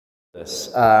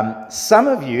this. Some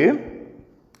of you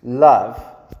love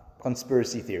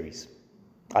conspiracy theories.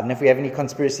 I don't know if we have any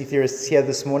conspiracy theorists here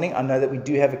this morning. I know that we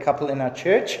do have a couple in our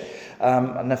church. I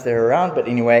don't know if they're around, but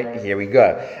anyway, here we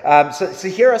go. So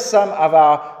here are some of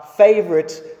our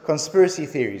favorite conspiracy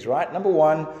theories, right? Number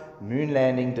one, moon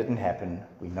landing didn't happen.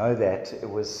 We know that. It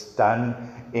was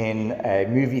done in a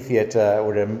movie theater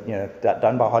or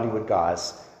done by Hollywood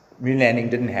guys. Moon landing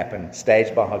didn't happen,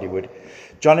 staged by Hollywood.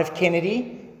 John F.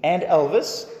 Kennedy and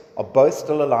Elvis are both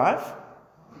still alive.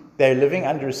 They're living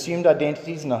under assumed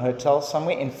identities in a hotel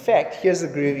somewhere. In fact, here's the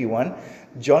groovy one.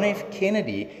 John F.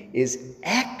 Kennedy is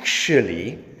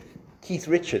actually Keith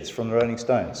Richards from the Rolling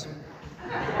Stones.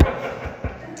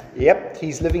 Yep,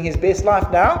 he's living his best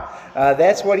life now.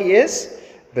 That's what he is.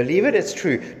 Believe it, it's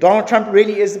true. Donald Trump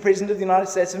really is the President of the United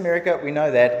States of America. We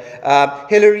know that.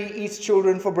 Hillary eats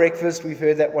children for breakfast. We've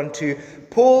heard that one too.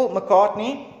 Paul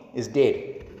McCartney is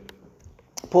dead.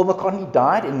 Paul McCartney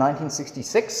died in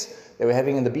 1966. The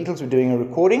Beatles were doing a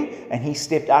recording, and he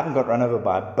stepped out and got run over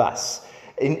by a bus.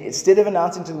 Instead of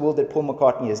announcing to the world that Paul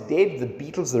McCartney is dead, the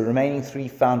Beatles, the remaining three,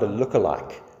 found a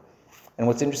look-alike. And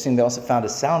what's interesting, they also found a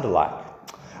sound-alike.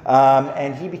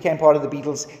 And he became part of the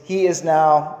Beatles. He is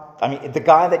now, the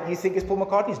guy that you think is Paul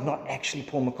McCartney is not actually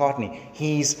Paul McCartney.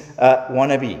 He's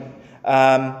wannabe.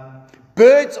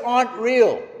 Birds aren't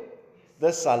real.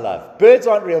 This I love. Birds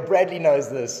aren't real. Bradley knows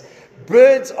this.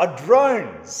 Birds are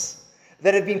drones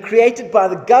that have been created by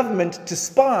the government to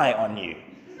spy on you.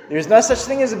 There is no such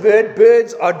thing as a bird.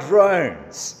 Birds are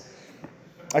drones.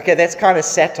 Okay, that's kind of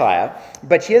satire.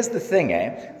 But here's the thing,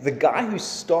 the guy who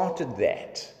started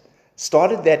that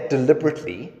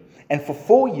deliberately, and for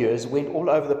 4 years went all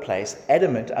over the place,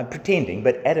 adamant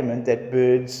that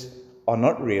birds are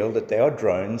not real, that they are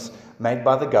drones made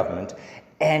by the government.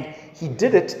 And he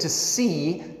did it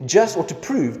to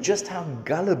prove just how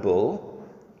gullible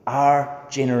our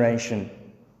generation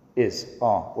is,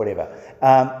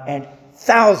 and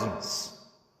thousands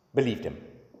believed him.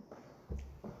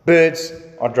 Birds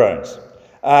are drones.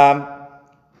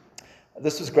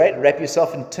 This was great. Wrap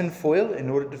yourself in tin foil in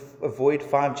order to avoid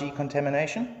 5G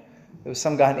contamination. There was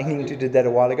some guy in England who did that a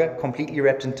while ago, completely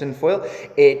wrapped in tin foil.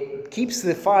 It keeps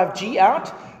the 5G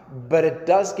out, but it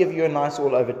does give you a nice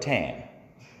all-over tan.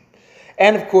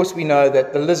 And of course, we know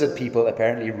that the lizard people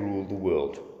apparently rule the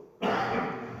world.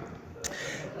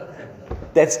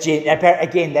 That's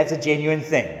a genuine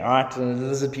thing, all right? The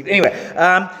lizard people. Anyway,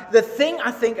 the thing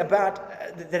I think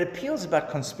that appeals about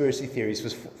conspiracy theories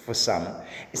for some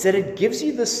is that it gives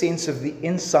you the sense of the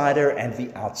insider and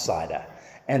the outsider,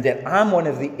 and that I'm one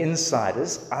of the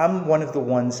insiders. I'm one of the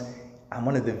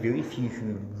very few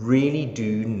who really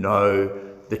do know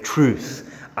the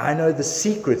truth. I know the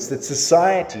secrets that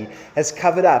society has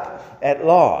covered up at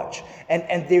large.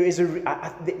 And there's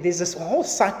this whole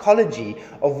psychology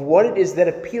of what it is that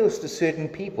appeals to certain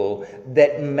people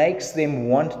that makes them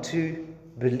want to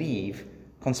believe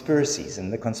conspiracies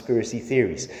and the conspiracy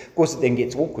theories. Of course, it then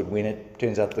gets awkward when it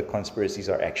turns out the conspiracies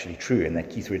are actually true and that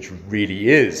Keith Richards really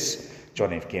is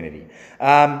John F. Kennedy.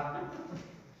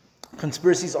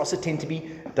 Conspiracies also tend to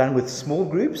be done with small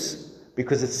groups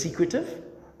because it's secretive.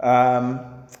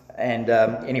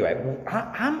 Anyway,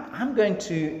 I'm going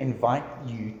to invite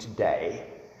you today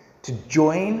to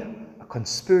join a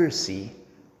conspiracy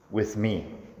with me.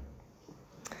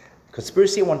 The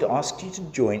conspiracy I want to ask you to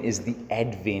join is the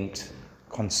Advent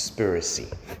conspiracy.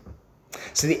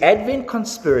 So the Advent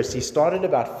conspiracy started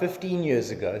about 15 years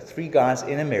ago. 3 guys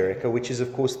in America, which is,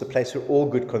 of course, the place where all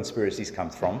good conspiracies come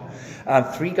from.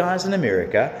 3 guys in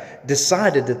America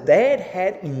decided that they had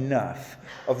had enough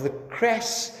of the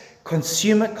crass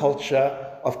consumer culture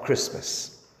of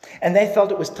Christmas. And they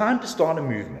felt it was time to start a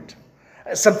movement.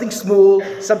 Something small,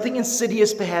 something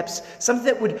insidious perhaps, something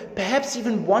that would perhaps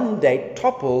even one day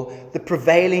topple the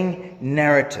prevailing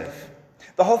narrative.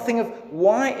 The whole thing of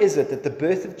why is it that the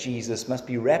birth of Jesus must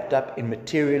be wrapped up in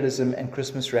materialism and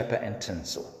Christmas wrapper and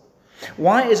tinsel?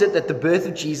 Why is it that the birth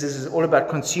of Jesus is all about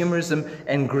consumerism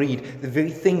and greed, the very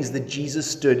things that Jesus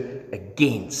stood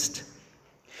against?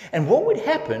 And what would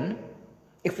happen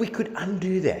if we could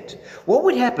undo that? What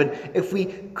would happen if we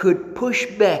could push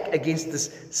back against this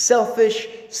selfish,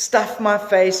 stuff my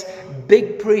face,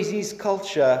 big prezzies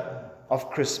culture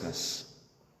of Christmas?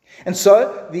 And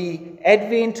so the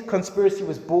Advent conspiracy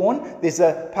was born. There's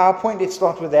a PowerPoint. Let's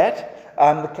start with that.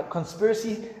 Advent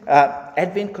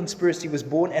conspiracy was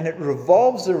born, and it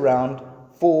revolves around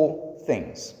 4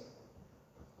 things.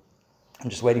 I'm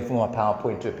just waiting for my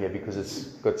PowerPoint to appear because it's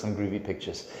got some groovy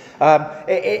pictures.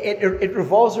 It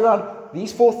revolves around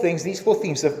these 4 things, these 4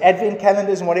 themes of Advent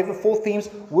calendars and whatever 4 themes.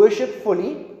 Worship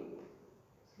fully,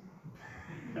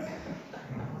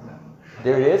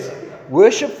 There it is.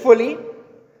 Worship fully,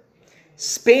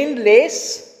 spend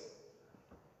less,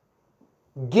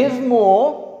 give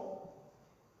more,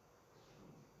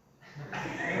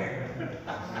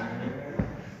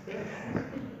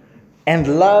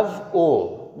 and love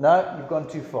all. No, you've gone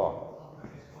too far.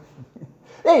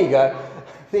 There you go.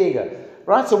 There you go.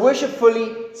 Right, so worship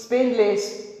fully, spend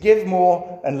less, give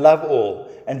more, and love all.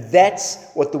 And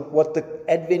that's what the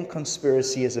Advent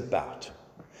conspiracy is about.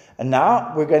 And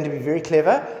now we're going to be very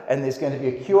clever, and there's going to be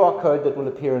a QR code that will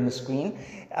appear on the screen.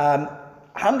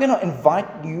 I'm going to invite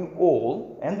you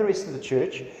all, and the rest of the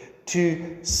church,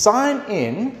 to sign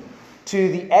in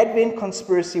to the Advent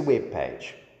Conspiracy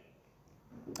webpage.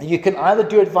 You can either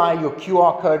do it via your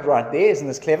QR code right there. Isn't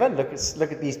this clever?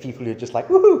 Look at these people who are just like,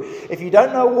 woohoo! If you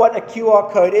don't know what a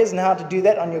QR code is and how to do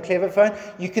that on your clever phone,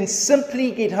 you can simply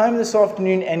get home this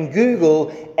afternoon and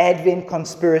Google Advent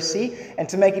Conspiracy. And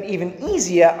to make it even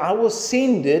easier, I will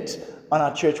send it on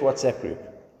our church WhatsApp group.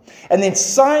 And then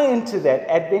sign into that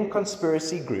Advent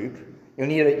Conspiracy group. You'll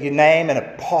need your name and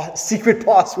a secret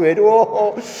password.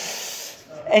 Oh.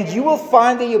 And you will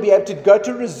find that you'll be able to go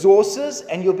to resources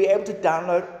and you'll be able to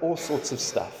download all sorts of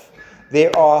stuff.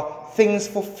 There are things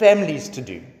for families to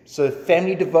do. So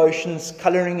family devotions,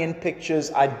 coloring in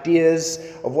pictures, ideas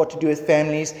of what to do with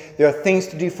families. There are things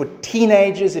to do for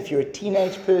teenagers. If you're a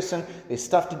teenage person, there's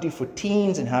stuff to do for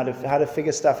teens and how to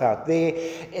figure stuff out there.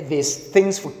 There's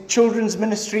things for children's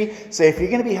ministry. So if you're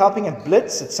going to be helping at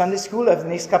Blitz at Sunday school over the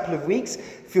next couple of weeks,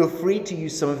 feel free to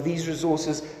use some of these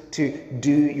resources to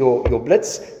do your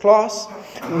Blitz class.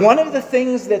 One of the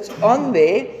things that's on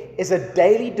there is a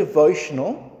daily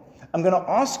devotional. I'm going to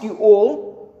ask you all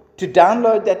to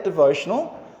download that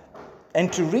devotional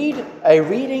and to read a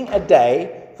reading a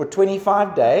day for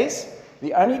 25 days.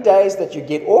 The only days that you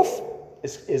get off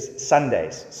is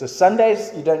Sundays. So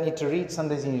Sundays you don't need to read,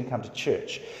 Sundays you need to come to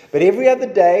church. But every other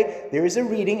day there is a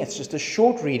reading. It's just a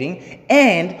short reading.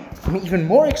 And even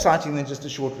more exciting than just a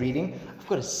short reading, I've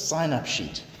got a sign-up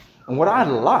sheet. And what I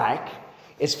like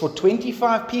is for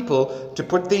 25 people to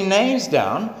put their names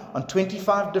down on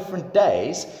 25 different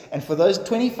days, and for those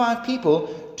 25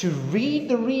 people to read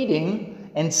the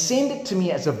reading and send it to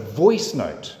me as a voice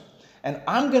note. And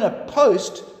I'm going to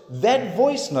post that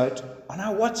voice note on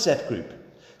our WhatsApp group,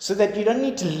 so that you don't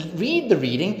need to read the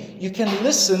reading, you can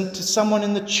listen to someone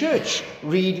in the church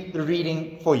read the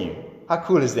reading for you. How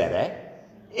cool is that, eh?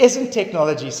 Isn't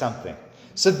technology something?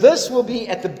 So this will be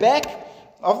at the back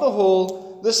of the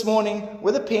hall this morning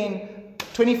with a pen,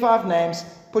 25 names.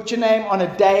 Put your name on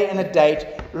a day and a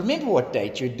date. Remember what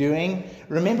date you're doing.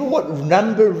 Remember what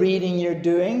number reading you're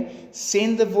doing.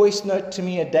 Send the voice note to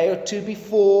me a day or two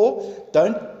before.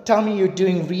 Don't tell me you're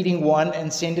doing reading 1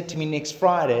 and send it to me next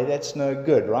Friday. That's no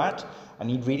good, right? I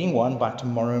need reading 1 by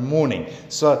tomorrow morning.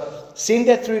 So send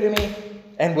that through to me,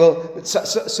 and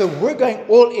so we're going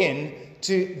all in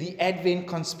to the Advent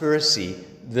Conspiracy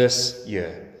this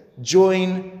year.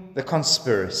 Join the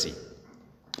conspiracy.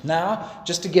 Now,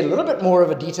 just to get a little bit more of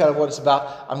a detail of what it's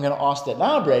about, I'm going to ask that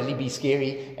now Bradley be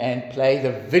scary and play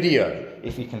the video,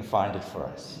 if you can find it for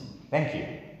us. Thank you.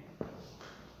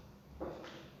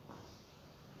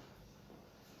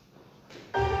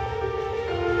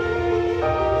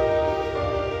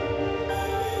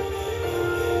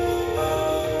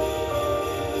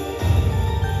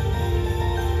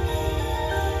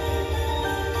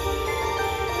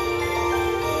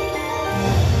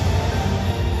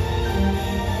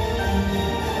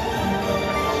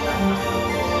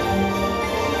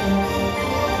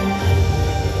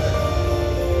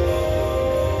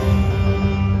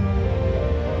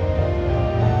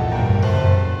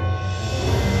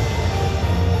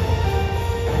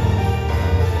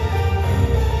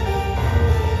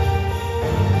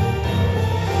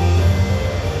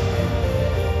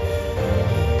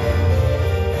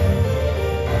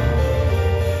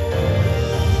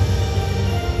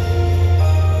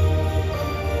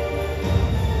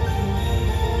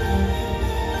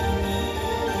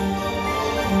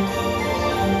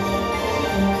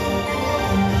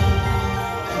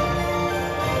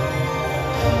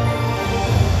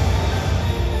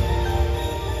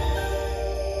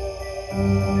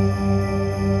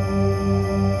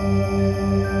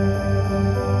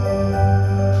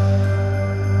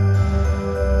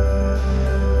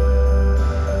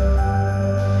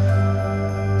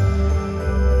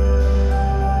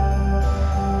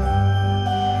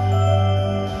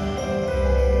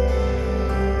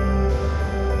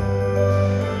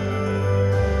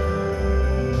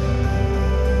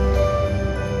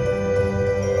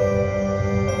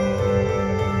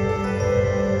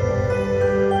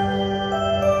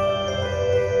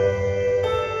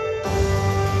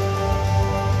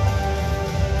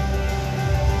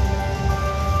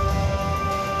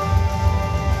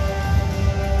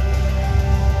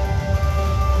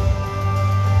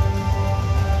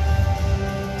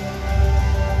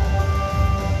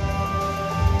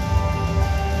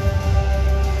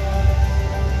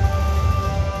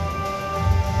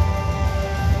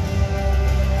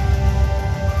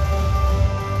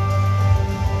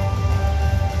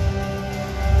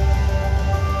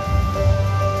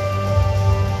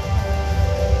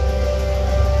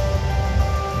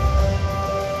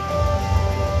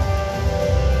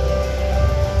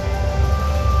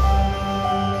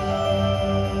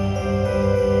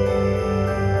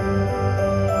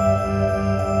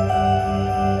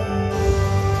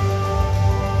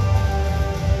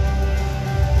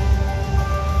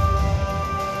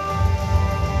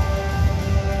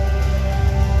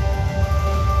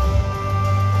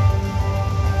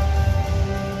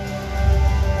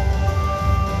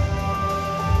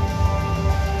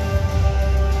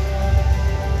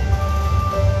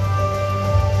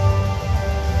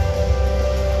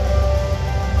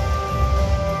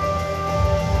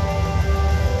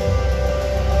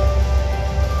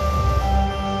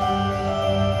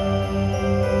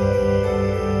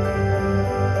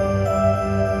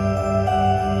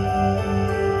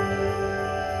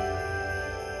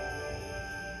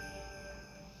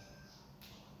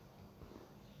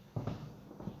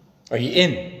 Are you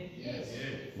in? Yes.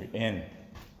 We're in.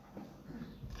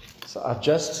 So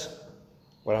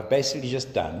what I've basically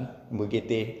just done, and we'll get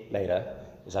there later,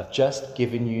 is I've just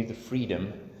given you the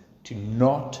freedom to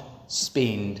not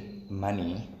spend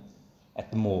money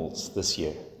at the malls this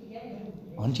year.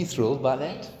 Aren't you thrilled by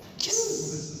that?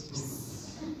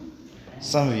 Yes!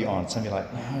 Some of you aren't. Some of you are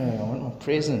like, no, I want my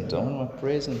present.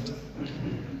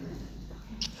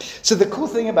 So the cool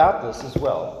thing about this as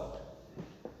well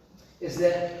is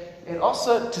that it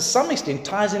also, to some extent,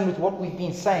 ties in with what we've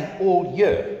been saying all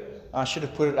year. I should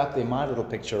have put it up there, my little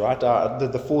picture, right?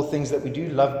 The 4 things that we do: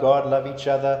 love God, love each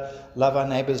other, love our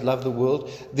neighbors, love the world.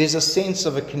 There's a sense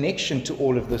of a connection to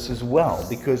all of this as well,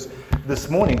 because this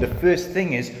morning the first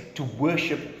thing is to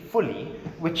worship fully,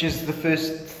 which is the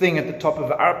first thing at the top of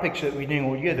our picture that we're doing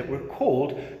all year, that we're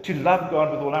called to love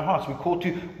God with all our hearts. We're called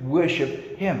to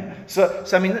worship Him. So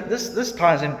I mean, this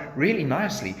ties in really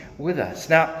nicely with us.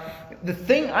 Now, the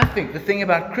thing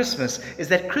about Christmas is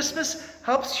that Christmas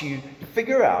helps you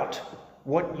figure out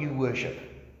what you worship.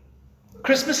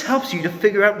 Christmas helps you to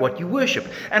figure out what you worship.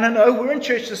 And I know we're in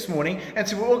church this morning, and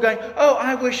so we're all going, oh,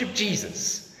 I worship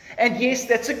Jesus. And yes,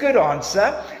 that's a good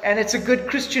answer, and it's a good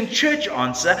Christian church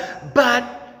answer,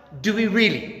 but do we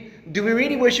really? Do we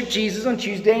really worship Jesus on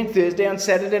Tuesday and Thursday, on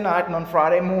Saturday night, and on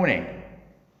Friday morning?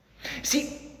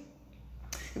 See,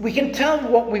 we can tell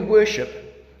what we worship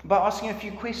by asking a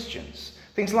few questions.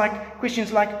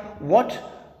 Questions like,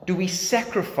 what do we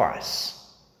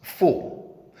sacrifice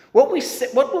for? What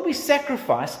will we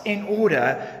sacrifice in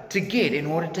order to get, in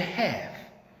order to have?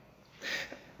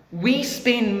 We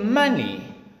spend money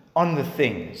on the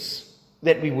things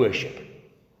that we worship.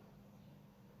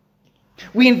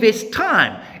 We invest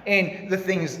time in the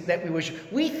things that we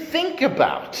worship. We think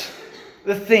about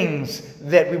the things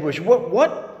that we worship. What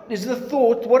are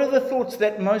the thoughts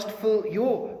that most fill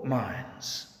your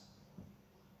minds?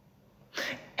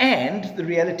 And the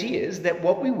reality is that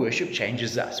what we worship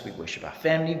changes us. We worship our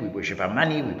family, we worship our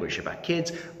money, we worship our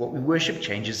kids. What we worship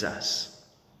changes us.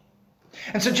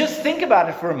 And so just think about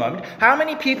it for a moment. How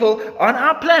many people on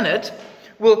our planet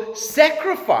will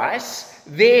sacrifice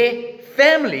their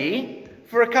family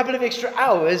for a couple of extra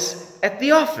hours at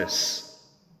the office?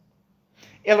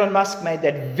 Elon Musk made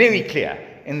that very clear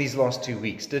in these last 2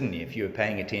 weeks, didn't he, if you were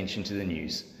paying attention to the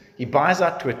news? He buys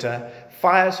out Twitter,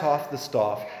 fires half the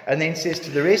staff, and then says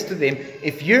to the rest of them,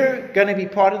 if you're going to be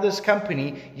part of this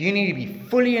company, you need to be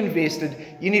fully invested,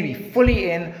 you need to be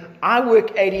fully in. I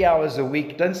work 80 hours a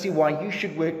week, don't see why you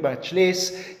should work much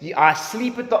less. I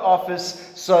sleep at the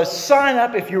office, so sign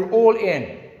up if you're all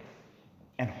in.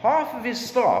 And half of his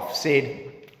staff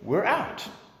said, we're out.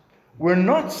 We're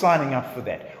not signing up for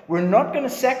that. We're not going to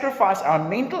sacrifice our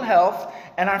mental health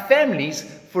and our families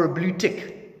for a blue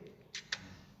tick.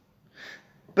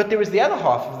 But there was the other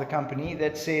half of the company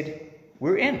that said,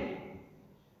 we're in.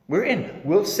 We're in.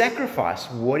 We'll sacrifice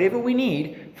whatever we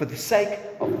need for the sake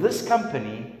of this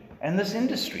company and this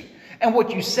industry. And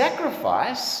what you've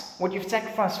sacrificed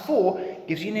for,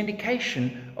 gives you an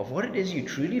indication of what it is you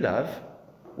truly love,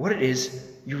 what it is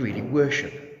you really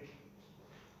worship.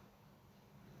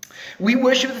 We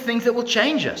worship the things that will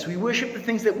change us. We worship the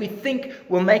things that we think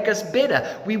will make us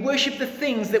better. We worship the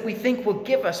things that we think will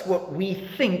give us what we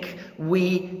think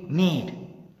we need.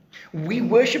 We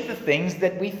worship the things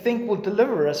that we think will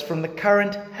deliver us from the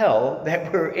current hell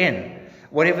that we're in,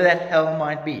 whatever that hell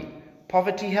might be.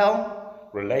 Poverty hell,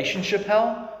 relationship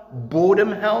hell,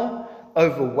 boredom hell,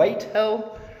 overweight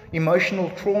hell, emotional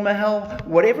trauma hell,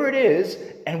 whatever it is,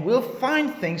 and we'll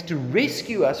find things to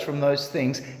rescue us from those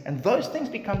things, and those things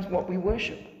become what we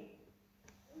worship.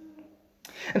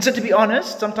 And so to be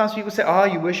honest, sometimes people say,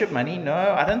 you worship money. No,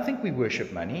 I don't think we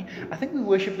worship money. I think we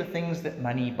worship the things that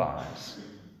money buys.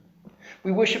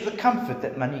 We worship the comfort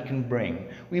that money can bring.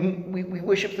 We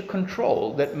worship the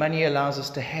control that money allows us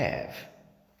to have.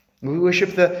 We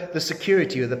worship the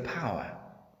security or the power.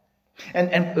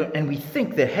 And we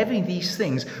think that having these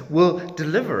things will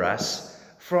deliver us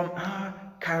from our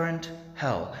current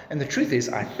hell. And the truth is,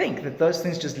 I think that those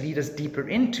things just lead us deeper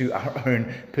into our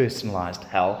own personalized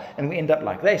hell. And we end up,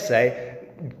 like they say,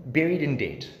 buried in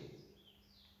debt.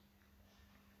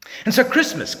 And so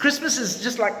Christmas is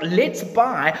just like, let's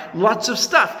buy lots of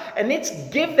stuff. And let's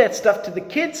give that stuff to the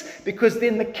kids, because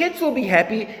then the kids will be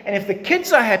happy. And if the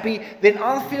kids are happy, then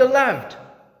I'll feel loved.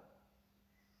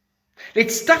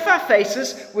 Let's stuff our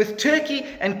faces with turkey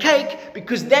and cake,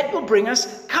 because that will bring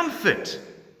us comfort.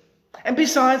 And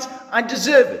besides, I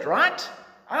deserve it, right?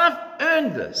 I've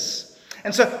earned this.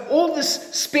 And so all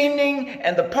this spending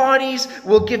and the parties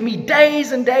will give me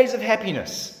days and days of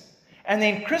happiness. And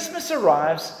then Christmas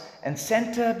arrives and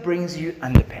Santa brings you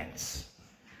underpants.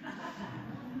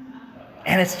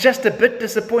 And it's just a bit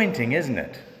disappointing, isn't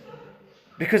it?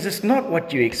 Because it's not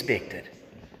what you expected.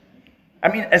 I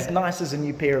mean, as nice as a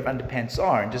new pair of underpants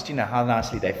are, and just, how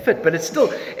nicely they fit, but it's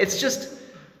just,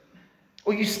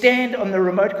 or you stand on the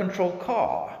remote control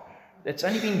car that's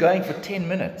only been going for 10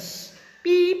 minutes.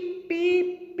 Beep,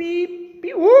 beep, beep,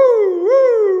 beep, woo, woo,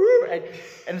 woo.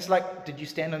 And it's like, did you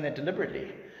stand on that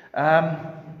deliberately?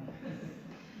 And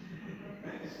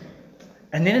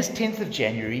then it's 10th of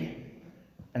January,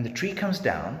 and the tree comes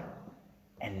down,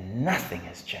 and nothing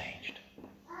has changed,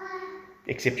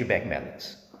 except your back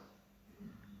balance.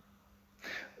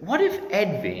 What if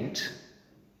Advent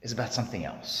is about something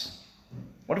else?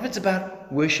 What if it's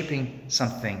about worshipping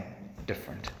something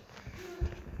different?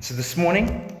 So this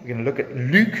morning, we're going to look at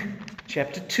Luke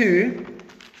chapter 2,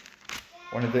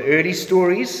 one of the early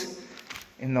stories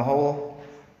in the whole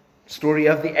story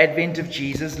of the advent of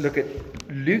Jesus. Look at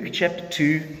Luke chapter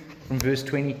 2 from verse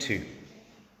 22.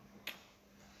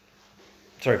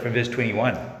 From verse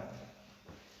 21.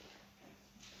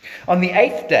 On the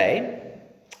 8th day,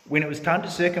 when it was time to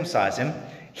circumcise him,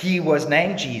 he was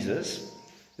named Jesus,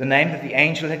 the name that the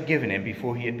angel had given him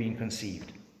before he had been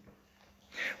conceived.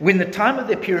 When the time of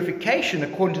their purification,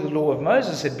 according to the law of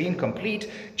Moses, had been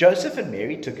complete, Joseph and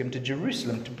Mary took him to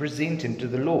Jerusalem to present him to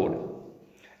the Lord.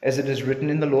 As it is written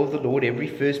in the law of the Lord, every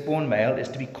firstborn male is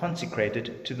to be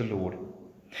consecrated to the Lord,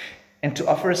 and to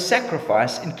offer a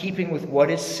sacrifice in keeping with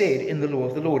what is said in the law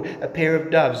of the Lord, a pair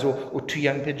of doves or 2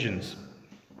 young pigeons.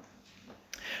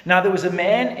 Now there was a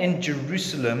man in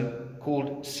Jerusalem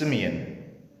called Simeon,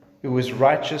 who was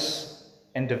righteous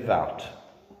and devout.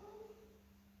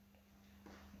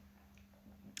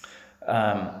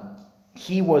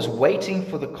 He was waiting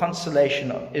for the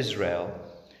consolation of Israel,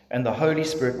 and the Holy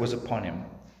Spirit was upon him.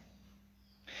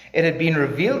 It had been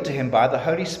revealed to him by the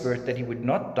Holy Spirit that he would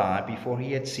not die before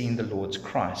he had seen the Lord's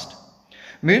Christ.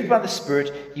 Moved by the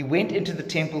Spirit, he went into the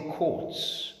temple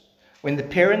courts. When the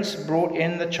parents brought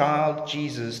in the child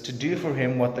Jesus to do for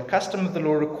him what the custom of the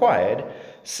law required,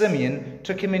 Simeon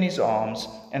took him in his arms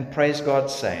and praised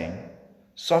God, saying,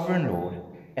 "Sovereign Lord,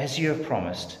 as you have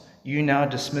promised, you now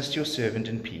dismiss your servant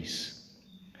in peace.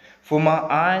 For my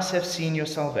eyes have seen your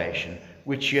salvation,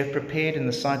 which you have prepared in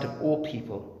the sight of all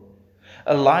people,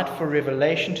 a light for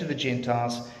revelation to the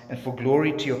Gentiles and for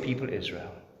glory to your people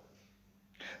Israel."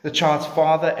 The child's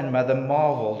father and mother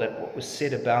marveled at what was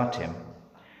said about him.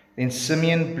 Then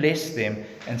Simeon blessed them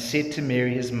and said to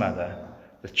Mary his mother,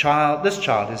 This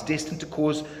child is destined to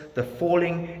cause the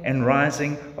falling and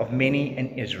rising of many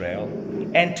in Israel,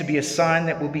 and to be a sign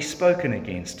that will be spoken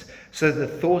against, so that the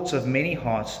thoughts of many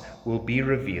hearts will be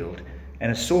revealed,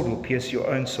 and a sword will pierce your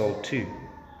own soul too.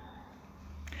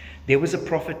 There was a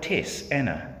prophetess,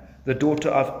 Anna, the daughter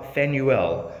of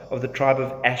Phanuel of the tribe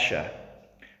of Asher.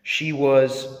 She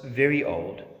was very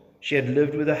old. She had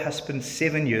lived with her husband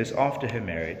 7 years after her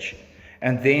marriage,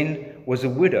 and then was a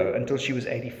widow until she was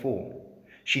 84.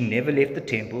 She never left the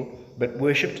temple, but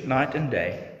worshipped night and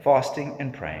day, fasting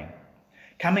and praying.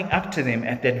 Coming up to them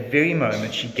at that very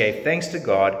moment, she gave thanks to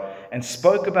God and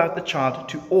spoke about the child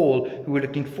to all who were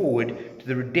looking forward to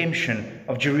the redemption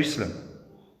of Jerusalem.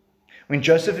 When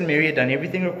Joseph and Mary had done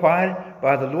everything required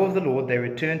by the law of the Lord, they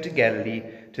returned to Galilee,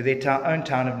 to their own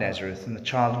town of Nazareth, and the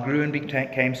child grew and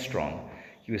became strong.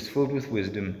 He was filled with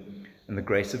wisdom, and the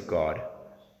grace of God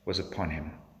was upon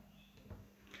him.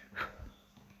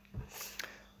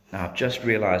 Now, I've just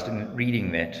realized in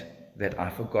reading that I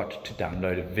forgot to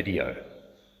download a video.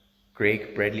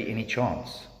 Greg, Bradley, any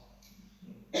chance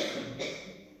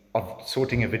of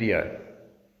sorting a video?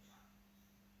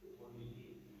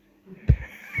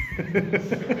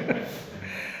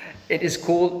 It is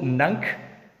called Nunc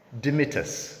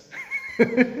Dimittis.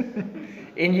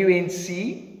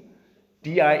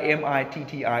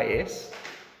 Nuncdimittis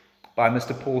by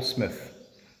Mr. Paul Smith.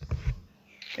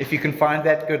 If you can find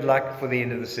that, good luck for the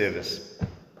end of the service.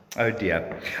 Oh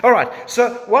dear. All right.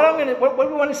 So what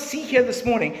we want to see here this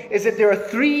morning is that there are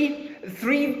three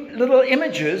little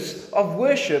images of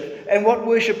worship and what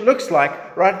worship looks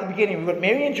like right at the beginning. We've got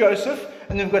Mary and Joseph,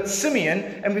 and then we've got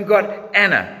Simeon, and we've got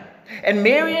Anna. And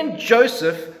Mary and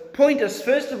Joseph point us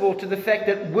first of all to the fact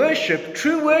that worship,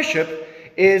 true worship,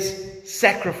 is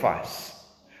sacrifice.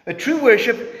 The true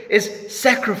worship is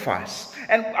sacrifice.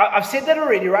 And I've said that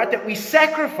already, right? That we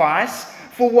sacrifice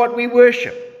for what we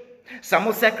worship. Some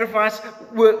will sacrifice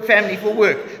family for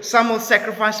work. Some will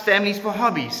sacrifice families for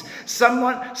hobbies.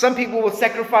 Some people will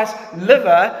sacrifice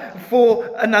liver for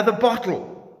another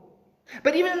bottle.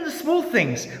 But even in the small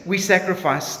things, we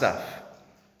sacrifice stuff.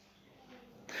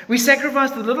 We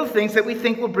sacrifice the little things that we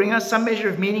think will bring us some measure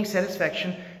of meaning,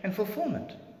 satisfaction, and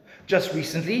fulfillment. Just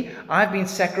recently, I've been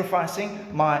sacrificing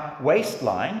my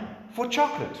waistline for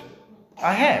chocolate.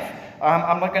 I have.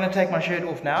 I'm not going to take my shirt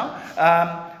off now,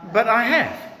 but I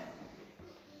have.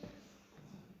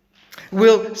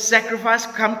 We'll sacrifice,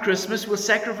 come Christmas, we'll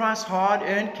sacrifice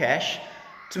hard-earned cash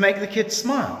to make the kids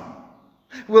smile.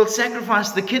 We'll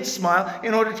sacrifice the kids' smile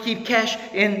in order to keep cash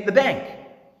in the bank.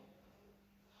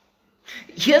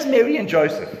 Here's Mary and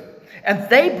Joseph, and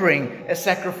they bring a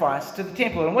sacrifice to the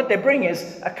temple, and what they bring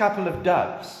is a couple of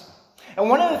doves. And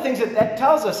one of the things that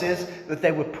tells us is that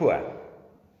they were poor.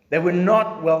 They were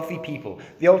not wealthy people.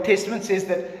 The Old Testament says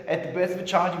that at the birth of a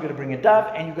child, you've got to bring a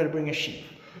dove and you've got to bring a sheep.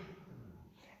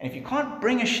 And if you can't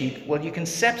bring a sheep, well, you can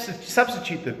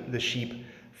substitute the sheep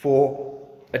for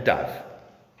a dove.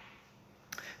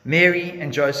 Mary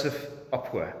and Joseph are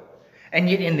poor. And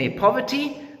yet in their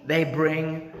poverty, they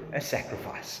bring a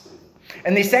sacrifice.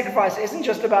 And their sacrifice isn't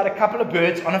just about a couple of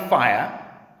birds on a fire.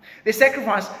 Their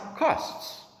sacrifice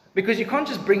costs. Because you can't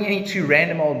just bring any two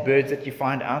random old birds that you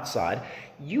find outside.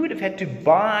 You would have had to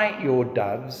buy your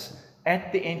doves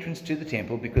at the entrance to the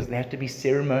temple because they had to be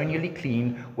ceremonially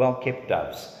clean, well-kept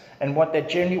doves. And what that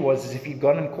generally was is if you'd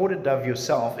gone and caught a dove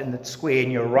yourself in the square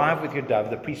and you arrive with your dove,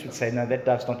 the priest would say, no, that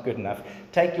dove's not good enough.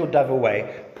 Take your dove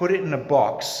away, put it in a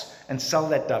box, and sell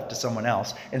that dove to someone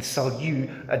else, and sell you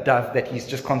a dove that he's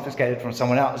just confiscated from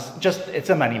someone else. It's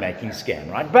a money-making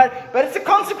scam, right? But it's a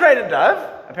consecrated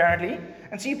dove, apparently,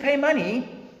 and so you pay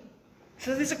money,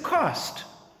 so there's a cost.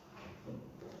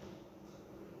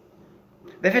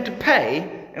 They've had to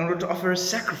pay in order to offer a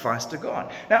sacrifice to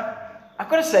God. Now, I've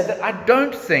got to say that I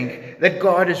don't think that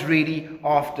God is really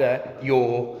after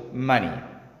your money.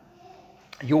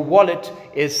 Your wallet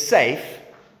is safe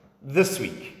this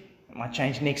week. It might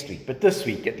change next week, but this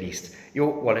week at least,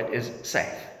 your wallet is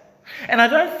safe. And I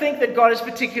don't think that God is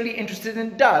particularly interested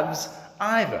in doves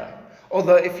either.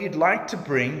 Although if you'd like to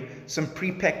bring some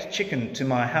pre-packed chicken to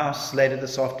my house later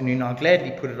this afternoon, I'll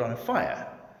gladly put it on a fire.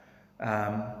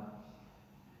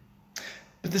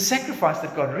 But the sacrifice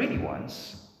that God really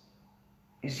wants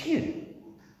is you.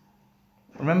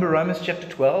 Remember Romans chapter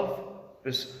 12,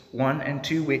 verse 1 and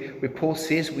 2, where Paul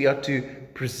says we are to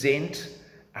present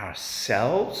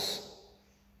ourselves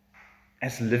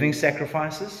as living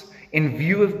sacrifices. In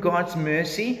view of God's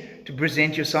mercy, to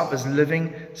present yourself as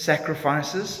living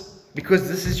sacrifices, because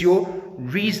this is your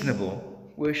reasonable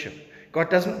worship. God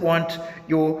doesn't want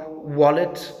your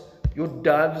wallet, your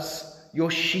doves,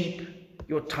 your sheep,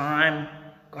 your time.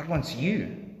 God wants you.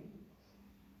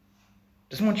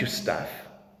 He doesn't want your stuff.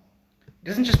 He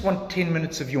doesn't just want 10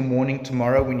 minutes of your morning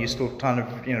tomorrow when you're still trying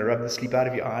to rub the sleep out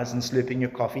of your eyes and slurping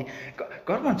your coffee.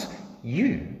 God wants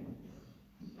you.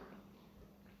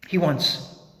 He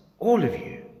wants all of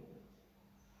you.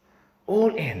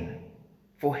 All in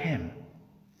for Him.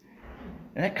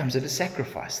 And that comes at a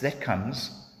sacrifice. That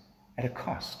comes at a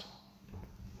cost.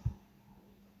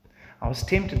 I was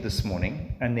tempted this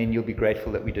morning, and then you'll be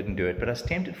grateful that we didn't do it, but I was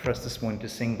tempted for us this morning to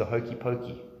sing the Hokey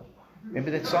Pokey.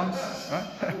 Remember that song?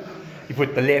 Right? You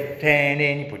put the left hand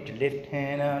in, you put your left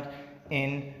hand out,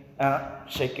 in, out,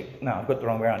 shake it. No, I've got the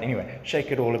wrong way around. Anyway,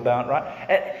 shake it all about,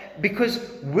 right? Because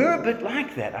we're a bit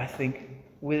like that, I think,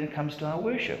 when it comes to our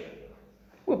worship.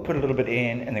 We'll put a little bit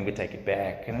in, and then we take it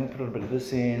back, and then we put a little bit of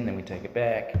this in, then we take it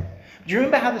back. Do you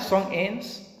remember how the song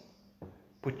ends?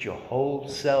 Put your whole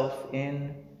self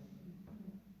in,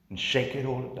 and shake it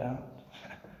all about.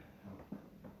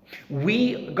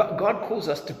 God calls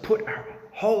us to put our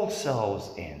whole selves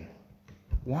in.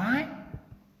 Why?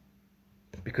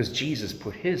 Because Jesus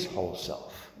put His whole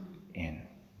self in.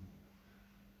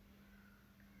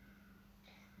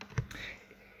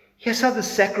 Here's how the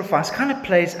sacrifice kind of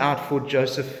plays out for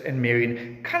Joseph and Mary,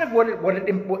 and kind of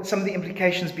what some of the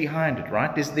implications behind it,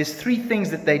 right? There's three things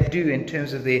that they do in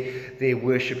terms of their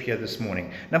worship here this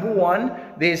morning. Number one,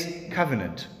 there's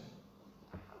covenant.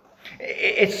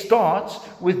 It starts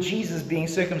with Jesus being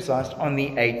circumcised on the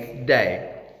 8th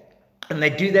day. And they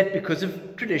do that because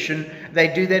of tradition. They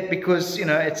do that because,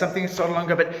 it's something that started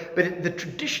longer. But the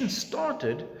tradition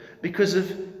started because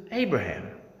of Abraham.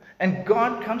 And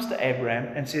God comes to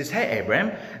Abraham and says, hey,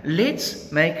 Abraham,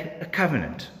 let's make a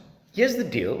covenant. Here's the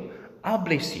deal. I'll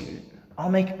bless you.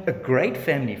 I'll make a great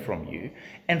family from you.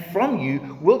 And from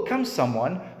you will come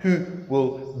someone who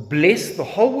will bless the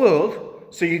whole world.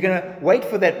 So you're going to wait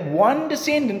for that one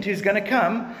descendant who's going to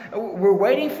come. We're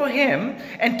waiting for him.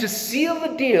 And to seal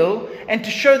the deal and to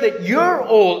show that you're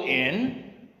all in,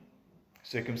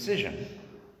 circumcision.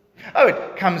 Oh,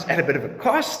 it comes at a bit of a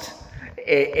cost.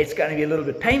 It's going to be a little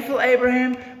bit painful,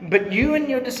 Abraham. But you and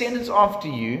your descendants after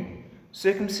you,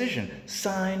 circumcision,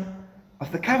 sign of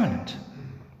the covenant.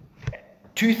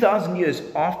 2,000 years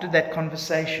after that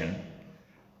conversation,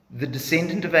 the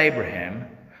descendant of Abraham,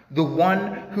 the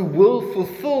one who will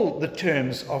fulfill the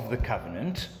terms of the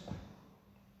covenant,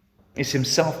 is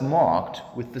himself marked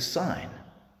with the sign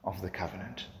of the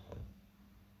covenant.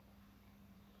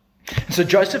 So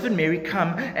Joseph and Mary come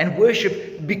and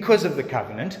worship because of the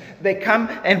covenant. They come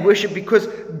and worship because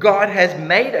God has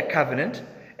made a covenant,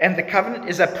 and the covenant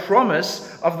is a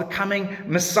promise of the coming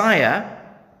Messiah.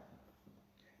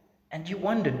 And you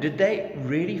wonder, did they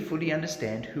really fully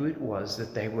understand who it was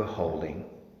that they were holding?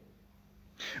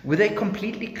 Were they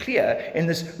completely clear in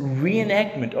this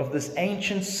reenactment of this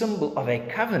ancient symbol of a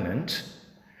covenant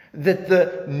that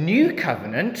the new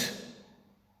covenant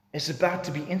is about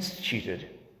to be instituted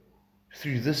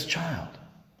through this child?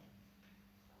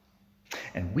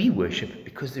 And we worship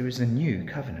because there is a new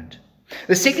covenant.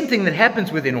 The second thing that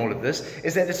happens within all of this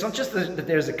is that it's not just that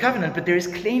there is a covenant, but there is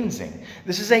cleansing.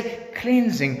 This is a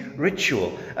cleansing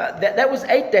ritual. That was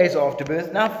 8 days after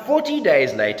birth. Now, 40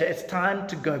 days later, it's time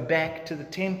to go back to the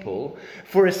temple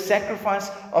for a sacrifice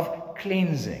of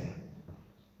cleansing.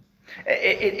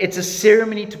 It's a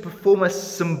ceremony to perform a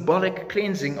symbolic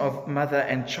cleansing of mother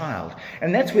and child.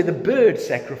 And that's where the bird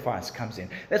sacrifice comes in.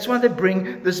 That's why they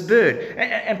bring this bird.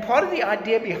 And part of the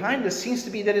idea behind this seems to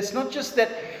be that it's not just that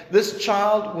this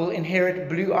child will inherit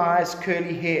blue eyes,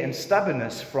 curly hair, and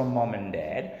stubbornness from mom and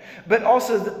dad, but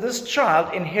also that this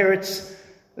child inherits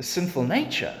the sinful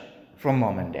nature from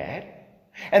mom and dad,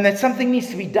 and that something needs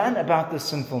to be done about this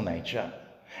sinful nature.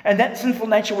 And that sinful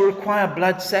nature will require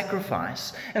blood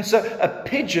sacrifice. And so a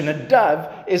pigeon, a dove,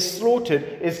 is slaughtered,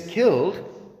 is killed.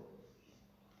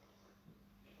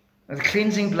 The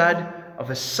cleansing blood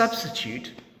of a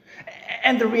substitute.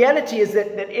 And the reality is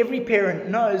that every parent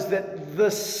knows that the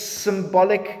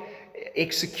symbolic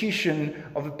execution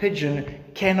of a pigeon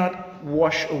cannot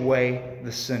wash away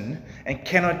the sin and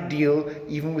cannot deal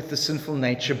even with the sinful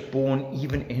nature born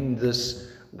even in this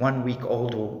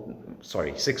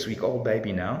 6-week-old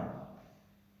baby now.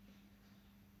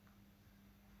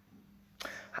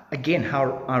 Again,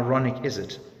 how ironic is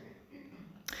it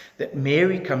that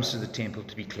Mary comes to the temple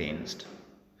to be cleansed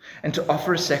and to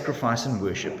offer a sacrifice and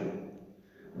worship,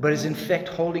 but is in fact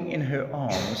holding in her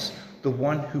arms the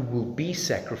one who will be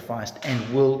sacrificed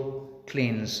and will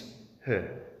cleanse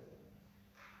her,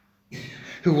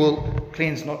 who will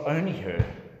cleanse not only her,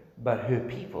 but her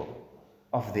people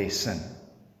of their sin.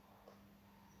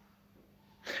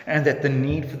 And that the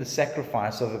need for the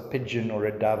sacrifice of a pigeon or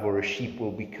a dove or a sheep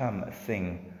will become a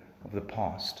thing of the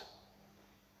past.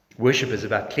 Worship is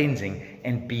about cleansing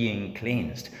and being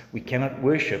cleansed. We cannot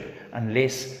worship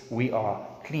unless we are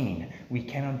clean. We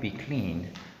cannot be clean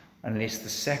unless the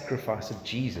sacrifice of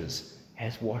Jesus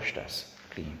has washed us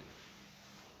clean.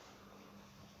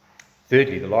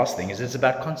 Thirdly, the last thing is it's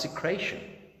about consecration.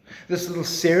 This little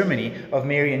ceremony of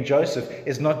Mary and Joseph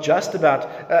is not just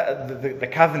about the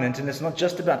covenant, and it's not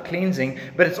just about cleansing,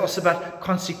 but it's also about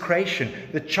consecration.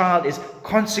 The child is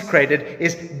consecrated,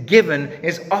 is given,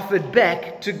 is offered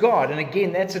back to God. And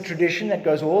again, that's a tradition that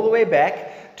goes all the way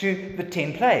back to the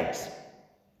 10 plagues.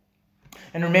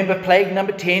 And remember plague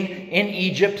number 10 in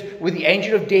Egypt, where the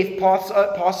angel of death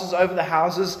passes over the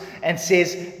houses and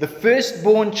says, "The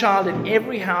firstborn child in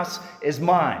every house is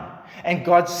mine." And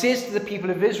God says to the people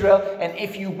of Israel, "And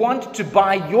if you want to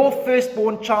buy your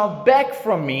firstborn child back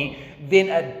from me, then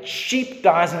a sheep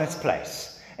dies in its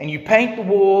place. And you paint the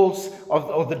walls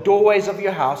of the doorways of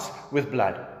your house with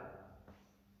blood."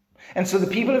 And so the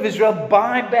people of Israel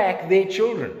buy back their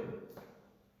children.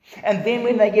 And then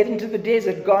when they get into the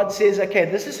desert, God says, "Okay,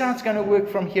 this is how it's going to work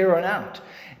from here on out.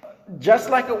 Just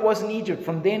like it was in Egypt,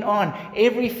 from then on,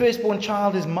 every firstborn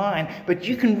child is mine, but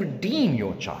you can redeem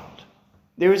your child.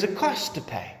 There is a cost to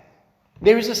pay.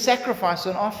 There is a sacrifice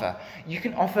on offer. You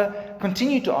can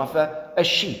continue to offer a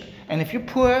sheep. And if you're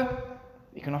poor,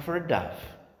 you can offer a dove."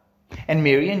 And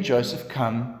Mary and Joseph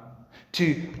come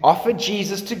to offer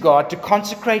Jesus to God, to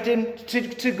consecrate him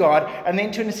to God, and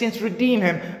then to, in a sense, redeem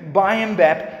him, buy him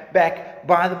back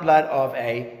by the blood of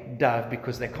a dove,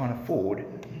 because they can't afford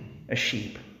a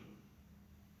sheep.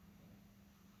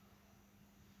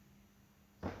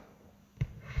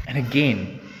 And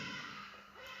again,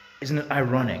 isn't it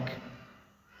ironic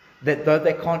that though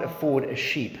they can't afford a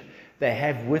sheep, they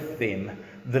have with them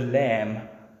the Lamb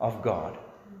of God,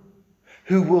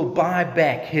 who will buy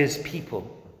back his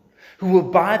people, who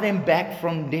will buy them back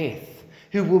from death,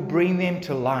 who will bring them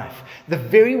to life. The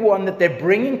very one that they're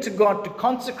bringing to God, to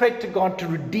consecrate to God, to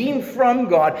redeem from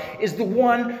God, is the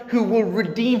one who will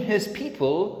redeem his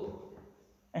people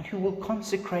and who will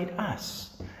consecrate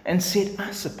us and set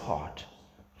us apart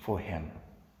for him.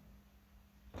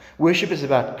 Worship is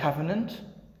about covenant,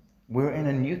 We're in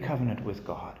a new covenant with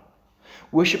God.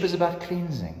 Worship is about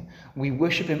cleansing. We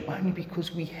worship Him only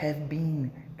because we have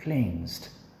been cleansed.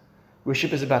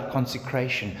 Worship is about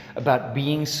consecration, about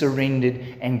being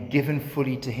surrendered and given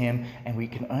fully to Him, and we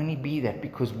can only be that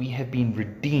because we have been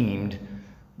redeemed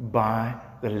by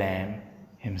the Lamb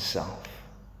Himself.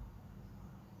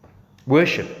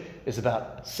 Worship is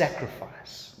about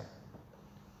sacrifice.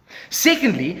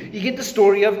 Secondly, you get the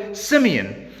story of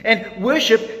Simeon. And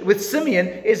worship with Simeon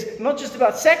is not just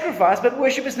about sacrifice, but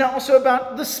worship is now also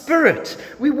about the Spirit.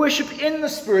 We worship in the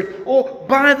Spirit, or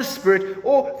by the Spirit,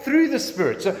 or through the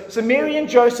Spirit. So Mary and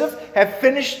Joseph have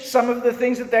finished some of the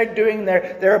things that they're doing.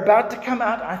 They're about to come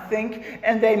out, I think,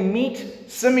 and they meet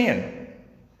Simeon.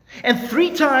 And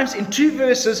 3 times in 2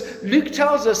 verses, Luke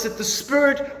tells us that the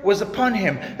Spirit was upon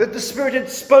him, that the Spirit had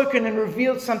spoken and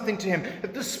revealed something to him,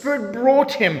 that the Spirit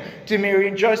brought him to Mary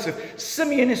and Joseph.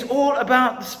 Simeon is all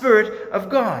about the Spirit of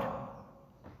God.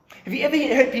 Have you ever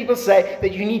heard people say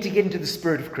that you need to get into the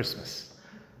spirit of Christmas?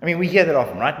 I mean, we hear that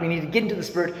often, right? We need to get into the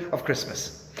spirit of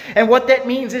Christmas. And what that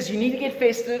means is you need to get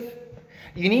festive.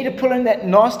 You need to pull in that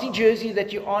nasty jersey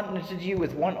that your aunt knitted you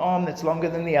with one arm that's longer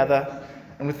than the other,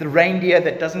 and with the reindeer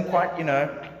that doesn't quite,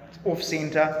 off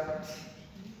center.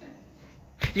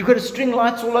 You've got to string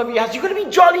lights all over your house. You've got to be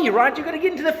jolly, right? You've got to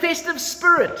get into the festive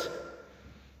spirit.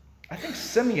 I think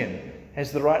Simeon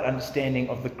has the right understanding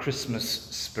of the Christmas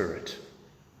spirit.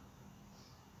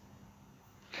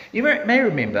 You may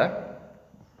remember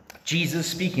Jesus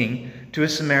speaking to a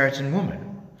Samaritan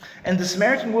woman. And the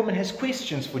Samaritan woman has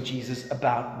questions for Jesus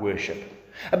about worship.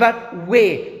 About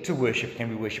where to worship. Can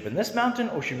we worship in this mountain,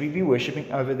 or should we be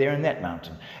worshiping over there in that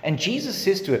mountain? And Jesus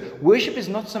says to her, worship is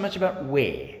not so much about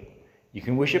where. You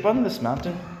can worship on this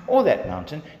mountain or that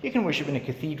mountain. You can worship in a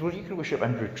cathedral. You can worship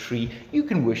under a tree. You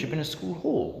can worship in a school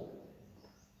hall.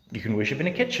 You can worship in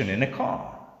a kitchen, in a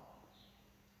car.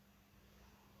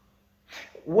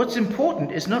 What's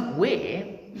important is not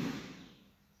where,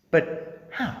 but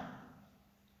how.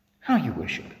 How you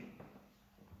worship.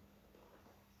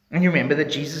 And you remember that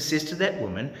Jesus says to that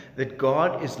woman that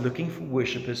God is looking for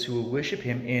worshippers who will worship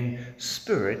Him in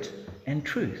spirit and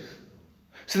truth.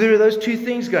 So there are those 2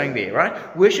 things going there,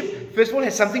 right? Worship, first of all,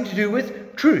 has something to do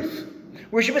with truth.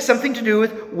 Worship has something to do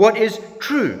with what is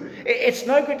true. It's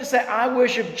no good to say, I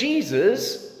worship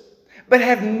Jesus, but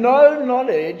have no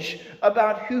knowledge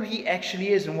about who He actually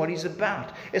is and what He's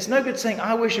about. It's no good saying,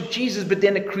 I worship Jesus, but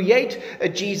then create a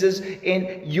Jesus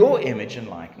in your image and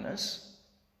likeness.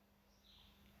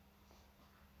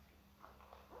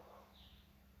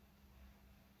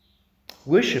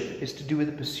 Worship is to do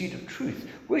with the pursuit of truth.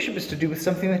 Worship is to do with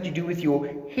something that you do with your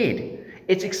head.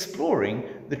 It's exploring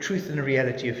the truth and the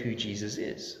reality of who Jesus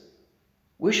is.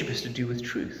 Worship has to do with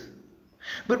truth.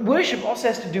 But worship also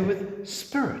has to do with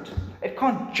spirit. It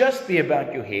can't just be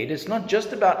about your head. It's not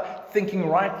just about thinking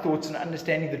right thoughts and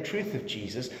understanding the truth of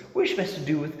Jesus. Worship has to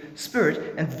do with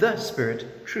spirit, and the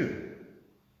Spirit true.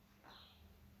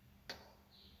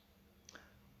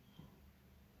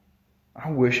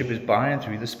 Our worship is by and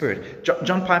through the Spirit.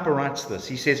 John Piper writes this.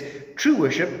 He says, true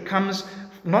worship comes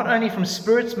not only from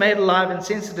spirits made alive and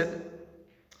sensitive.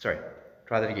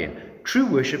 True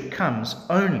worship comes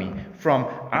only from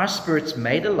our spirits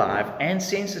made alive and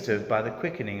sensitive by the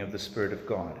quickening of the Spirit of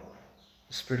God.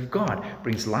 The Spirit of God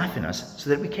brings life in us so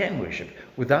that we can worship.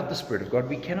 Without the Spirit of God,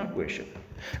 we cannot worship.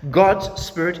 God's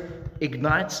Spirit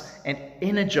ignites and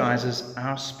energizes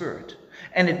our spirit,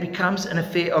 and it becomes an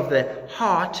affair of the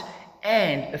heart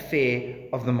and affair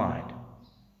of the mind.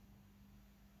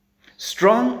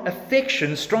 Strong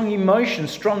affection, strong emotion,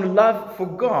 strong love for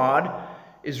God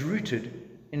is rooted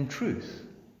in truth.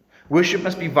 Worship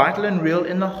must be vital and real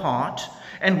in the heart,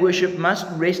 and worship must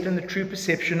rest in the true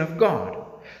perception of God.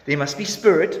 There must be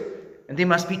spirit, and there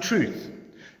must be truth.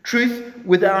 Truth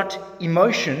without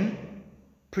emotion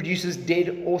produces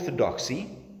dead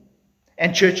orthodoxy,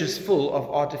 and churches full of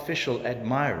artificial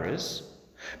admirers.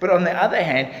 But on the other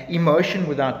hand, emotion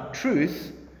without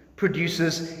truth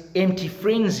produces empty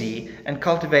frenzy and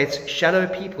cultivates shallow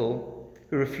people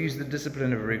who refuse the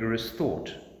discipline of rigorous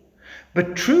thought.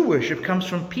 But true worship comes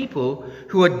from people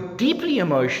who are deeply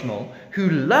emotional, who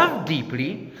love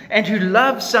deeply, and who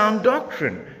love sound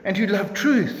doctrine, and who love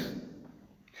truth.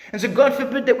 And so God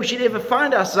forbid that we should ever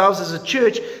find ourselves as a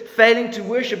church failing to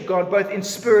worship God both in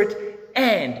spirit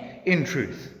and in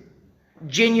truth.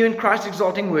 Genuine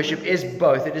Christ-exalting worship is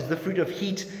both. It is the fruit of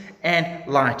heat and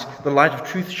light. The light of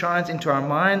truth shines into our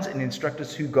minds and instructs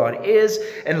us who God is,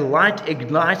 and light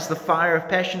ignites the fire of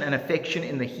passion and affection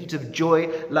in the heat of joy,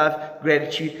 love,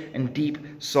 gratitude, and deep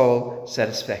soul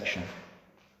satisfaction.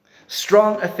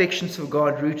 Strong affections for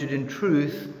God rooted in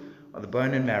truth are the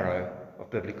bone and marrow of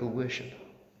biblical worship.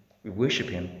 We worship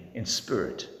him in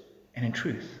spirit and in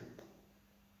truth.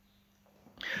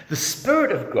 The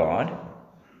Spirit of God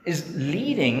is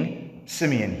leading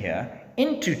Simeon here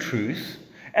into truth,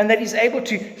 and that he's able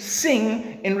to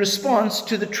sing in response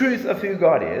to the truth of who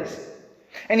God is.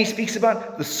 And he speaks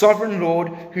about the sovereign Lord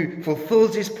who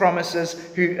fulfills his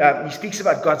promises, he speaks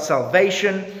about God's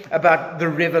salvation, about the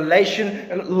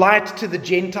revelation, light to the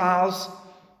Gentiles,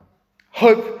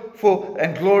 hope for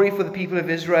and glory for the people of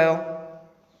Israel.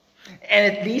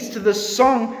 And it leads to the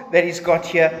song that he's got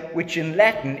here, which in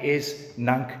Latin is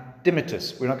Nunc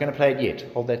Dimittis. We're not going to play it yet.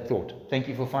 Hold that thought. Thank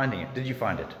you for finding it. Did you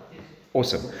find it?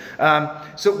 Awesome.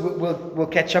 So we'll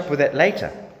catch up with that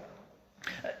later.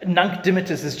 Nunc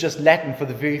Dimittis is just Latin for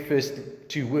the very first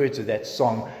two words of that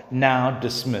song, now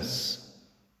dismiss.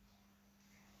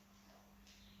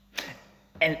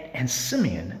 And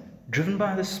Simeon, driven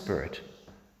by the Spirit,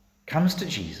 comes to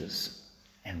Jesus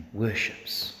and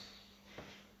worships.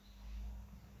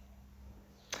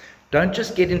 Don't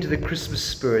just get into the Christmas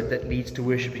spirit that leads to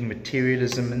worshipping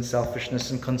materialism and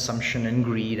selfishness and consumption and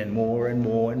greed and more and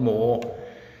more and more.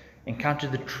 Encounter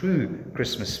the true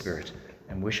Christmas spirit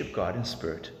and worship God in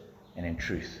spirit and in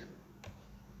truth.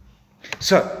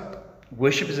 So,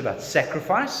 worship is about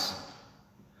sacrifice.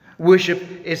 Worship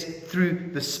is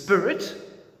through the Spirit.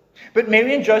 But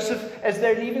Mary and Joseph, as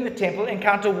they're leaving the temple,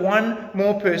 encounter one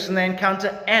more person. They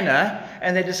encounter Anna,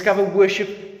 and they discover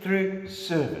worship through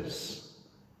service.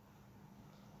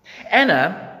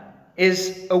 Anna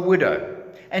is a widow,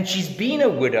 and she's been a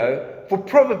widow for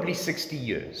probably 60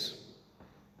 years.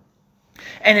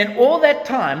 And in all that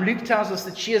time, Luke tells us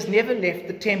that she has never left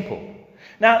the temple.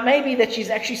 Now, it may be that she's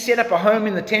actually set up a home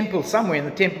in the temple somewhere, in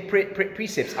the temple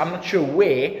precepts. I'm not sure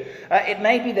where. It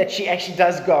may be that she actually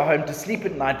does go home to sleep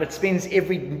at night, but spends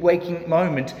every waking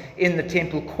moment in the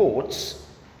temple courts.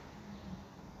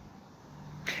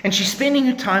 And she's spending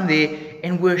her time there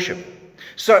in worship.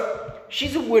 So,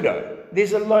 she's a widow.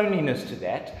 There's a loneliness to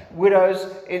that. Widows,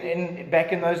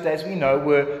 back in those days, we know,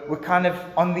 were kind of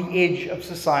on the edge of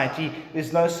society.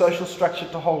 There's no social structure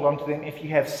to hold on to them. If you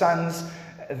have sons,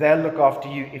 they'll look after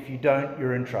you. If you don't,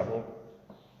 you're in trouble.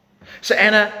 So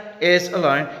Anna is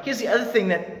alone. Here's the other thing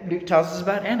that Luke tells us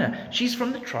about Anna. She's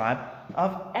from the tribe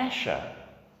of Asher.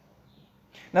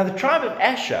 Now, the tribe of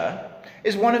Asher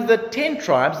is one of the 10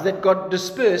 tribes that got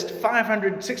dispersed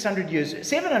 500, 600 years,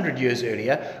 700 years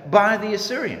earlier by the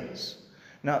Assyrians.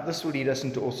 Now, this will lead us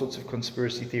into all sorts of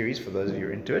conspiracy theories for those of you who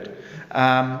are into it.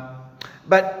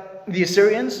 But the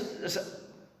Assyrians,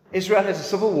 Israel has a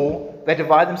civil war. They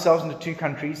divide themselves into two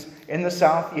countries. In the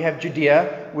south, you have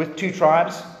Judea with 2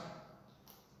 tribes,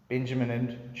 Benjamin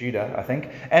and Judah, I think.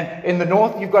 And in the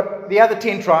north, you've got the other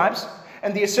 10 tribes.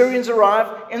 And the Assyrians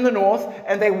arrive in the north,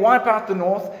 and they wipe out the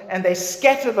north, and they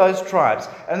scatter those tribes.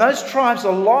 And those tribes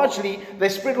are largely, they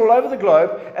spread all over the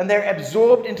globe, and they're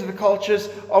absorbed into the cultures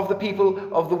of the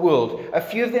people of the world. A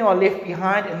few of them are left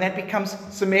behind, and that becomes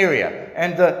Samaria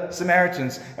and the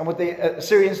Samaritans. And what the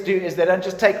Assyrians do is they don't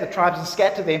just take the tribes and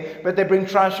scatter them, but they bring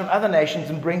tribes from other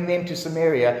nations and bring them to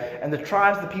Samaria. And the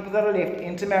tribes, the people that are left,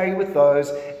 intermarry with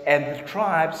those, and the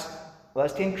tribes,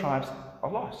 those 10 tribes, are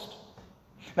lost.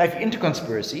 Now, if you're into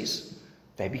conspiracies,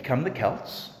 they become the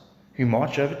Celts who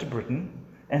march over to Britain,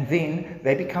 and then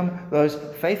they become those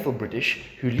faithful British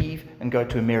who leave and go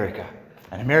to America.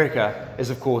 And America is,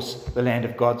 of course, the land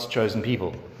of God's chosen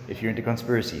people, if you're into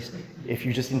conspiracies. If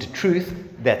you're just into truth,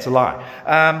 that's a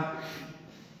lie.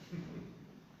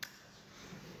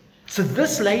 So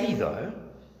this lady, though,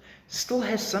 still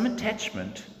has some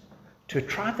attachment to a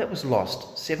tribe that was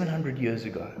lost 700 years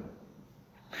ago.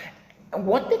 And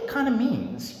what that kind of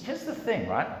means, here's the thing,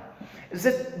 right, is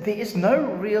that there is no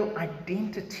real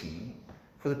identity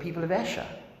for the people of Asher.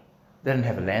 They don't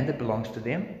have a land that belongs to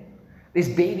them. There's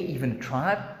barely even a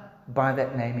tribe by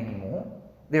that name anymore.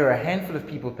 There are a handful of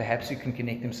people, perhaps, who can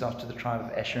connect themselves to the tribe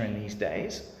of Asher in these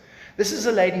days. This is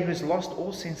a lady who has lost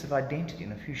all sense of identity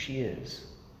and of who she is.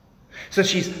 So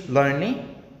she's lonely.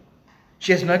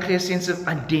 She has no clear sense of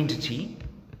identity.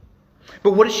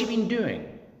 But what has she been doing?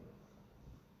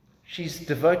 She's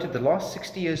devoted the last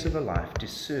 60 years of her life to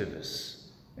service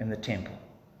in the temple.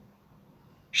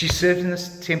 She served in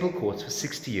the temple courts for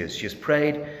 60 years. She has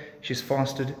prayed, she has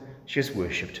fasted, she has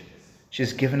worshipped. She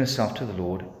has given herself to the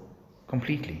Lord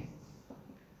completely.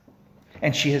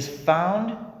 And she has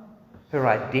found her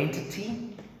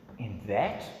identity in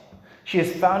that. She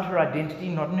has found her identity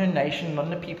not in her nation, not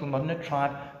in her people, not in her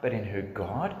tribe, but in her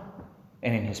God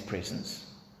and in His presence.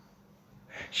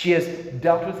 She has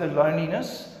dealt with her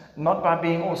loneliness, not by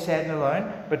being all sad and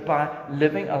alone, but by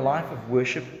living a life of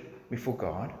worship before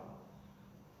God.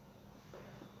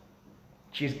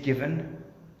 She has given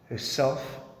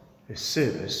herself, her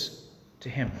service to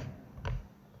him.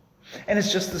 And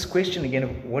it's just this question again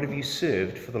of what have you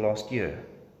served for the last year?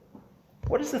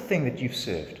 What is the thing that you've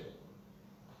served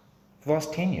for the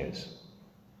last 10 years?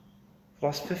 The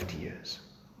last 50 years?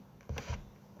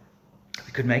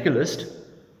 We could make a list.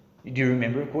 You do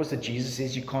remember, of course, that Jesus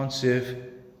says you can't serve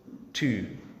two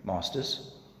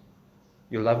masters.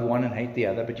 You'll love one and hate the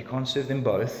other, but you can't serve them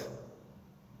both.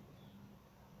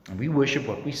 And we worship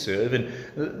what we serve,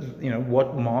 and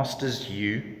what masters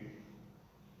you.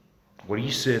 What are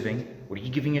you serving? What are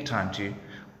you giving your time to?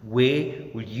 Where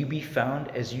will you be found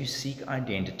as you seek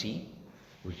identity?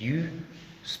 Will you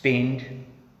spend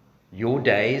your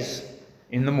days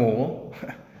in the mall,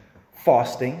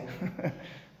 fasting,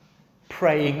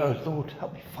 praying, oh Lord,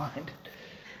 help me find it,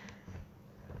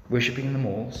 worshipping in the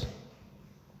malls?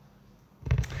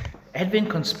 Advent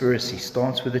Conspiracy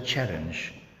starts with a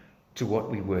challenge to what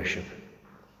we worship.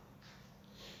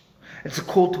 It's a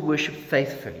call to worship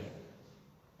faithfully.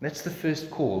 That's the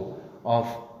first call of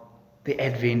the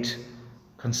Advent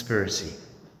Conspiracy.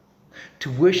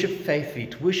 To worship faithfully,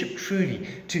 to worship truly,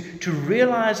 to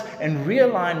realize and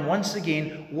realign once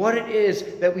again what it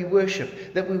is that we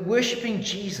worship, that we're worshiping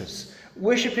Jesus,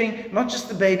 worshiping not just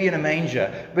the baby in a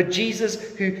manger, but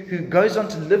Jesus who goes on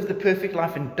to live the perfect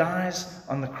life and dies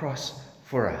on the cross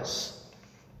for us.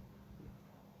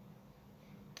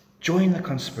 Join the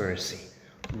conspiracy.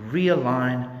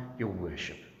 Realign your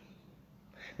worship.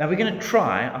 Now we're going to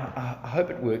try, I hope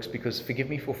it works, because forgive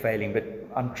me for failing, but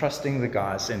I'm trusting the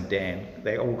guys and Dan.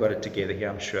 They all got it together here,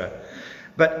 I'm sure.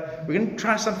 But we're going to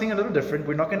try something a little different.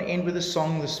 We're not going to end with a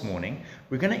song this morning.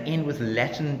 We're going to end with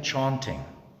Latin chanting.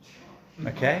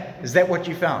 Okay? Is that what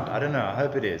you found? I don't know. I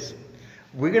hope it is.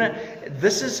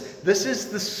 This is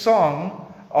the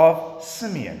song of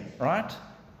Simeon, right?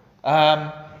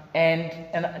 And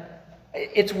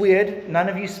it's weird. None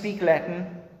of you speak Latin.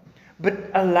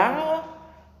 But allow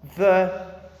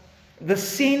the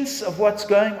sense of what's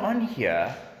going on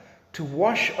here to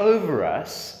wash over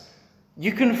us.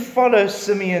 You can follow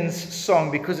Simeon's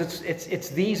song because it's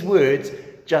these words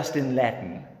just in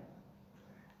Latin.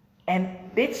 And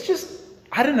let's just,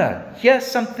 I don't know, hear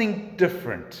something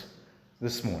different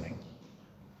this morning.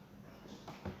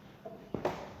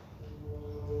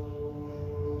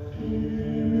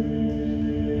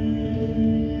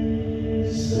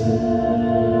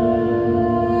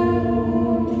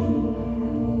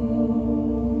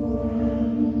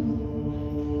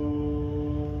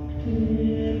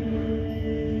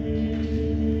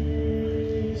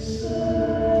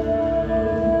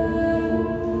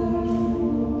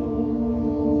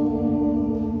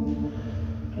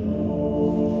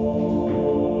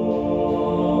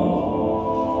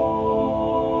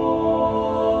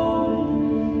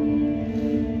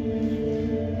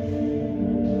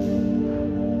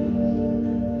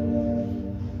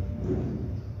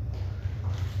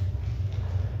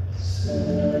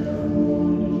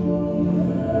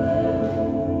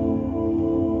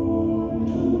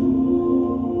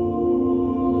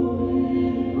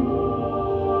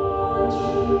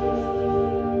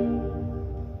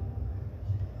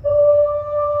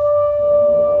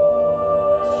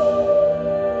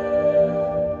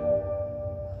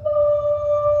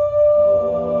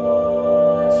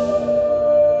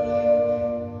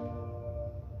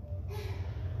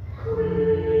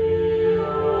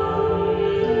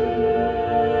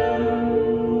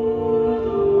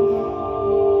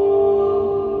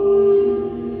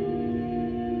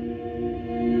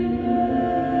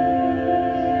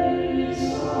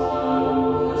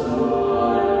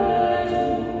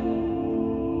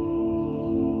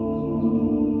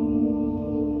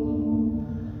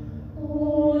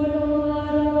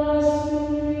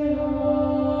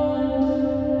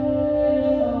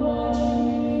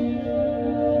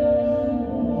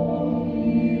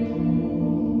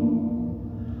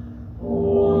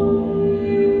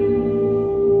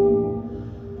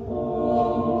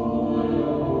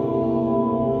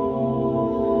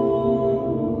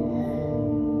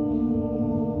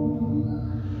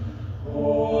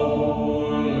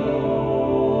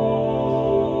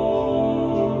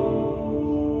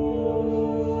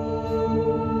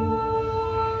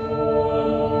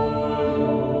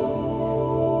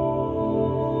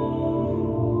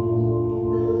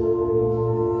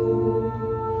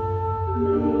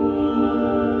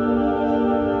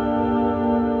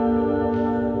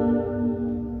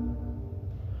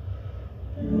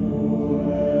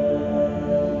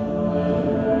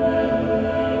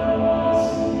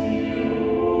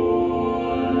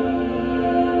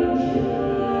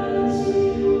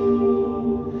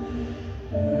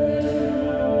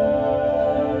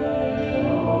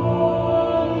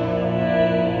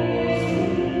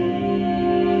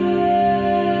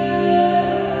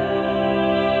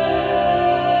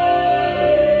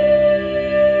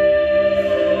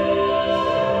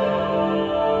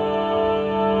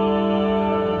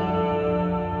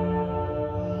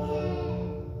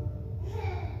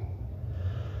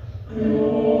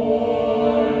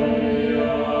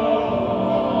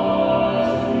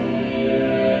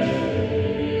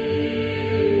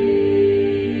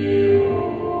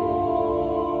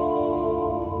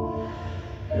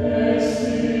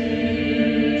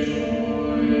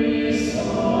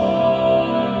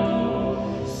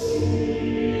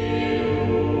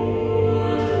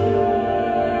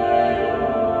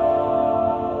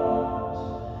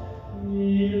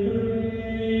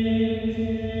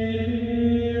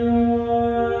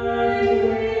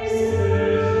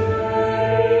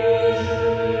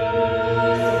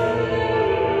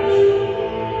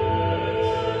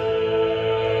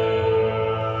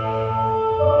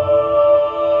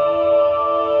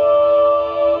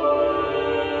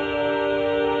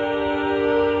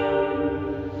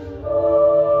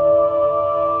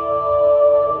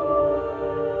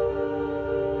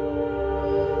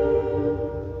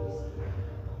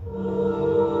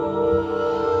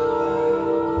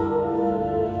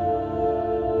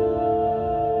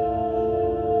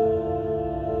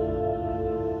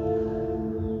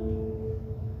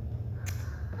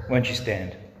 Won't you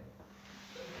stand?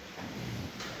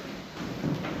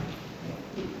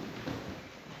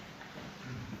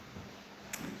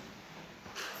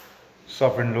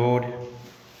 Sovereign Lord,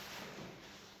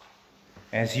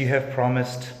 as you have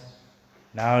promised,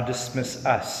 now dismiss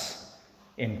us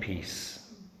in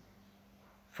peace.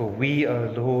 For we,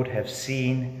 O Lord, have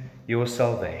seen your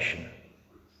salvation,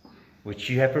 which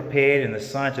you have prepared in the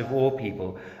sight of all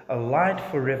people, a light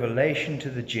for revelation to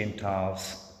the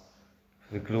Gentiles,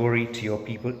 for the glory to your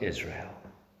people Israel.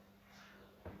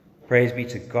 Praise be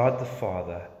to God the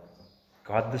Father,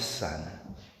 God the Son,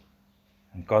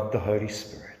 and God the Holy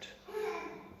Spirit.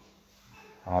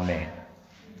 Amen.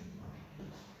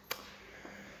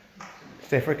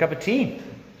 Stay for a cup of tea.